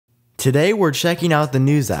Today we're checking out the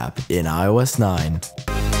News app in iOS 9.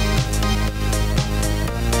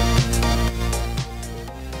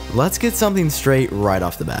 Let's get something straight right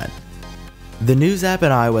off the bat. The News app in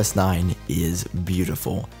iOS 9 is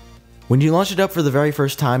beautiful. When you launch it up for the very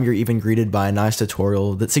first time, you're even greeted by a nice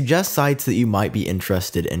tutorial that suggests sites that you might be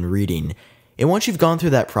interested in reading. And once you've gone through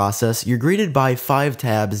that process, you're greeted by 5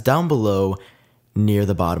 tabs down below near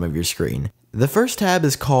the bottom of your screen. The first tab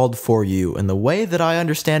is called For You, and the way that I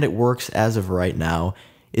understand it works as of right now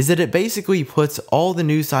is that it basically puts all the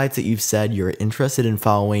news sites that you've said you're interested in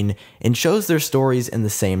following and shows their stories in the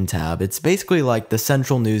same tab. It's basically like the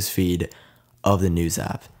central news feed of the News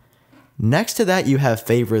app. Next to that, you have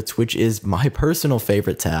Favorites, which is my personal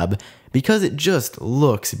favorite tab because it just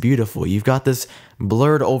looks beautiful. You've got this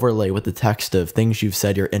blurred overlay with the text of things you've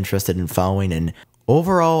said you're interested in following, and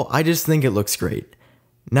overall, I just think it looks great.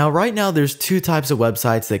 Now, right now, there's 2 types of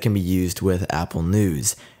websites that can be used with Apple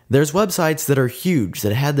News. There's websites that are huge,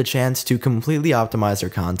 that had the chance to completely optimize their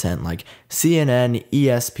content, like CNN,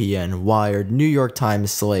 ESPN, Wired, New York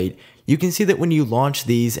Times, Slate. You can see that when you launch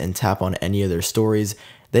these and tap on any of their stories,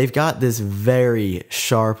 they've got this very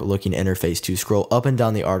sharp looking interface to scroll up and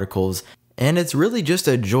down the articles, and it's really just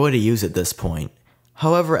a joy to use at this point.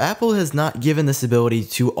 However, Apple has not given this ability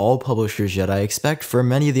to all publishers yet. I expect for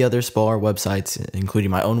many of the other smaller websites, including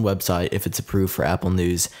my own website if it's approved for Apple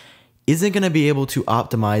News, isn't going to be able to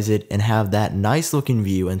optimize it and have that nice looking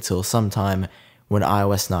view until sometime when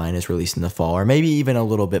iOS 9 is released in the fall, or maybe even a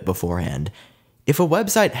little bit beforehand. If a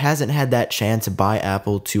website hasn't had that chance by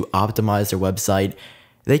Apple to optimize their website,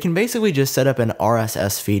 they can basically just set up an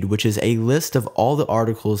RSS feed, which is a list of all the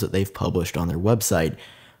articles that they've published on their website.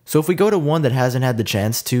 So if we go to one that hasn't had the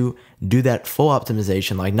chance to do that full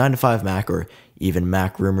optimization like 9to5Mac or even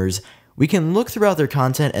Mac Rumors, we can look throughout their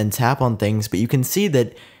content and tap on things, but you can see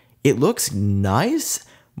that it looks nice,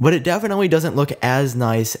 but it definitely doesn't look as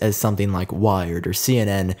nice as something like Wired or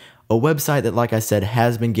CNN, a website that, like I said,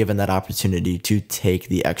 has been given that opportunity to take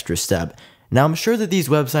the extra step. Now, I'm sure that these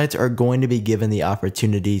websites are going to be given the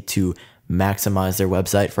opportunity to maximize their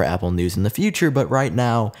website for Apple News in the future, but right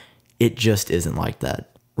now, it just isn't like that.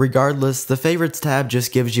 Regardless, the Favorites tab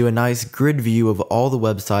just gives you a nice grid view of all the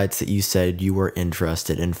websites that you said you were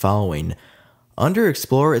interested in following. Under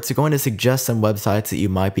Explore, it's going to suggest some websites that you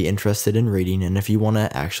might be interested in reading, and if you want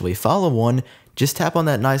to actually follow one, just tap on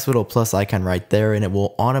that nice little plus icon right there and it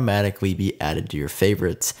will automatically be added to your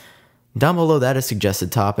favorites. Down below that is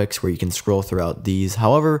suggested topics where you can scroll throughout these.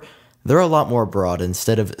 However, they're a lot more broad.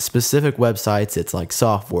 Instead of specific websites, it's like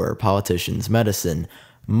software, politicians, medicine,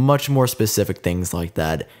 much more specific things like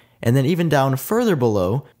that. And then even down further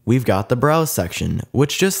below, we've got the Browse section,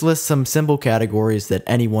 which just lists some simple categories that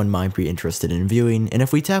anyone might be interested in viewing, and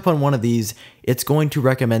if we tap on one of these, it's going to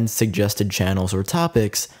recommend suggested channels or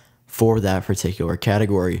topics for that particular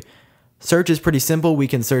category. Search is pretty simple. We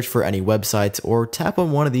can search for any websites or tap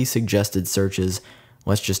on one of these suggested searches.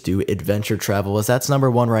 Let's just do adventure travel, as that's number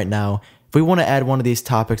 1 right now. If we want to add one of these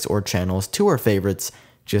topics or channels to our favorites,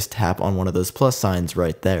 just tap on one of those plus signs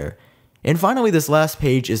right there. And finally, this last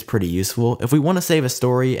page is pretty useful. If we want to save a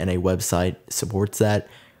story and a website supports that,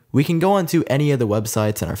 we can go onto any of the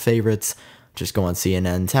websites in our favorites, just go on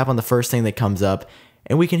CNN, tap on the first thing that comes up,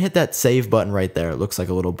 and we can hit that save button right there. It looks like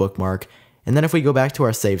a little bookmark. And then if we go back to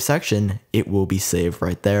our save section, it will be saved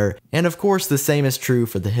right there. And of course, the same is true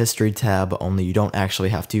for the history tab, only you don't actually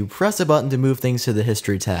have to press a button to move things to the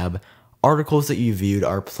history tab. Articles that you viewed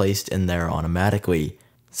are placed in there automatically.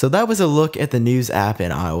 So that was a look at the News app in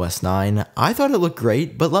iOS 9. I thought it looked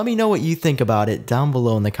great, but let me know what you think about it down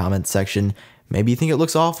below in the comments section. Maybe you think it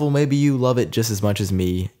looks awful, maybe you love it just as much as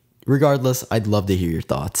me. Regardless, I'd love to hear your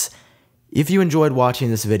thoughts. If you enjoyed watching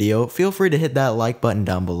this video, feel free to hit that like button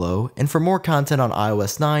down below, and for more content on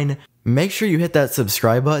iOS 9, make sure you hit that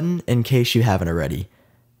subscribe button in case you haven't already.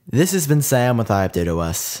 This has been Sam with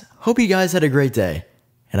iUpdateOS. Hope you guys had a great day,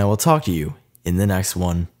 and I will talk to you in the next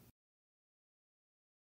one.